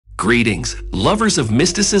Greetings, lovers of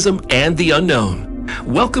mysticism and the unknown.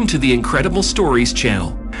 Welcome to the Incredible Stories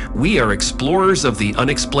channel. We are explorers of the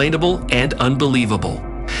unexplainable and unbelievable.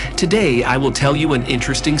 Today, I will tell you an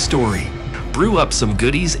interesting story. Brew up some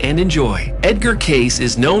goodies and enjoy. Edgar Cayce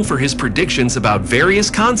is known for his predictions about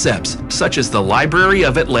various concepts, such as the Library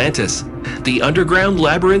of Atlantis, the underground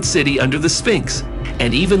labyrinth city under the Sphinx,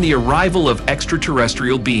 and even the arrival of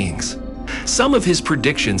extraterrestrial beings. Some of his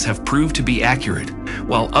predictions have proved to be accurate,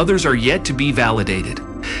 while others are yet to be validated.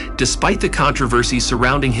 Despite the controversy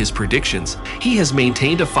surrounding his predictions, he has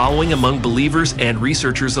maintained a following among believers and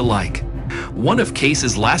researchers alike. One of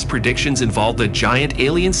Cayce's last predictions involved a giant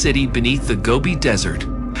alien city beneath the Gobi Desert.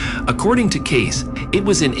 According to Cayce, it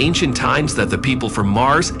was in ancient times that the people from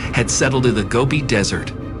Mars had settled in the Gobi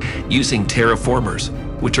Desert. Using terraformers,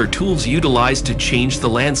 which are tools utilized to change the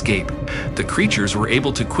landscape, the creatures were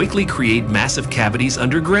able to quickly create massive cavities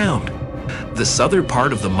underground. The southern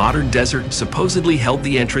part of the modern desert supposedly held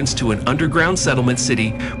the entrance to an underground settlement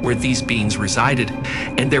city where these beings resided,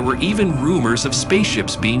 and there were even rumors of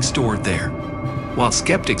spaceships being stored there. While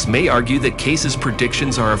skeptics may argue that Cayce's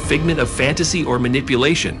predictions are a figment of fantasy or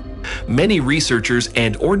manipulation, many researchers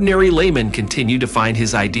and ordinary laymen continue to find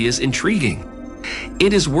his ideas intriguing.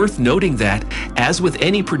 It is worth noting that, as with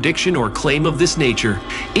any prediction or claim of this nature,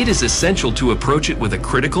 it is essential to approach it with a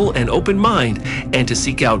critical and open mind and to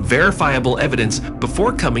seek out verifiable evidence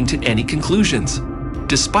before coming to any conclusions.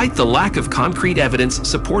 Despite the lack of concrete evidence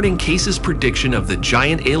supporting Cayce's prediction of the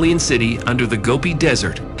giant alien city under the Gobi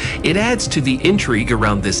Desert, it adds to the intrigue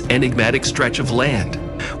around this enigmatic stretch of land.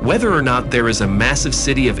 Whether or not there is a massive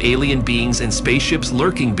city of alien beings and spaceships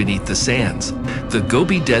lurking beneath the sands, the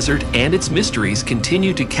Gobi Desert and its mysteries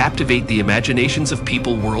continue to captivate the imaginations of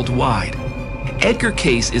people worldwide. Edgar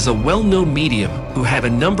Cayce is a well-known medium who had a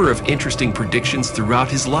number of interesting predictions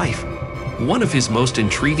throughout his life. One of his most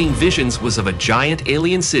intriguing visions was of a giant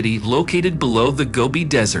alien city located below the Gobi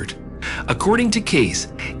Desert. According to Cayce,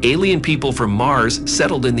 alien people from Mars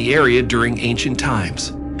settled in the area during ancient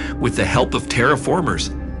times. With the help of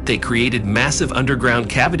terraformers, they created massive underground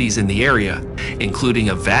cavities in the area, including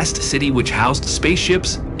a vast city which housed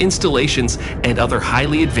spaceships, installations, and other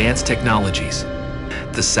highly advanced technologies.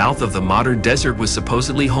 The south of the modern desert was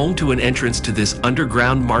supposedly home to an entrance to this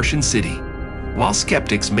underground Martian city. While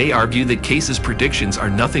skeptics may argue that Cayce's predictions are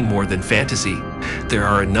nothing more than fantasy, there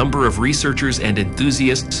are a number of researchers and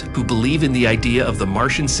enthusiasts who believe in the idea of the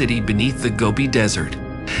Martian city beneath the Gobi Desert.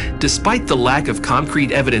 Despite the lack of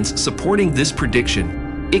concrete evidence supporting this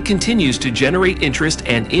prediction, it continues to generate interest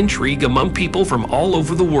and intrigue among people from all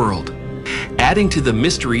over the world. Adding to the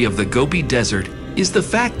mystery of the Gobi Desert is the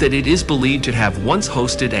fact that it is believed to have once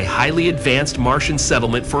hosted a highly advanced Martian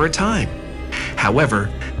settlement for a time. However,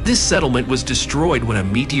 this settlement was destroyed when a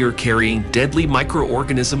meteor carrying deadly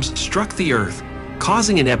microorganisms struck the Earth,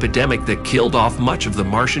 causing an epidemic that killed off much of the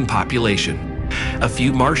Martian population. A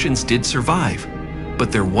few Martians did survive,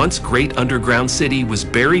 but their once great underground city was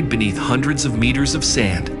buried beneath hundreds of meters of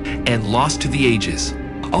sand and lost to the ages.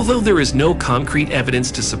 Although there is no concrete evidence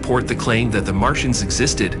to support the claim that the Martians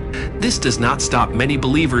existed, this does not stop many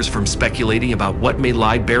believers from speculating about what may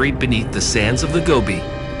lie buried beneath the sands of the Gobi.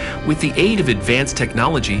 With the aid of advanced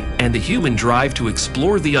technology and the human drive to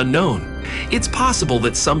explore the unknown, it's possible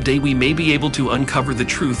that someday we may be able to uncover the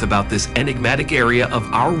truth about this enigmatic area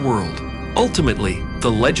of our world. Ultimately,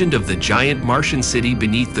 the legend of the giant Martian city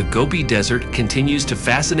beneath the Gobi Desert continues to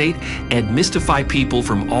fascinate and mystify people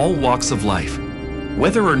from all walks of life.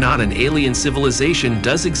 Whether or not an alien civilization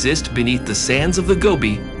does exist beneath the sands of the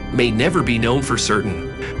Gobi may never be known for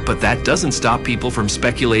certain, but that doesn't stop people from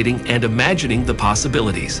speculating and imagining the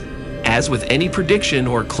possibilities. As with any prediction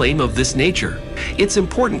or claim of this nature, it's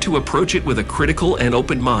important to approach it with a critical and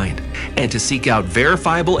open mind, and to seek out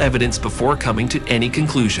verifiable evidence before coming to any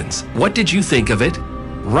conclusions. What did you think of it?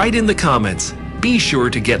 Write in the comments. Be sure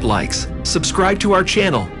to get likes, subscribe to our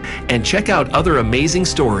channel, and check out other amazing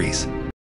stories.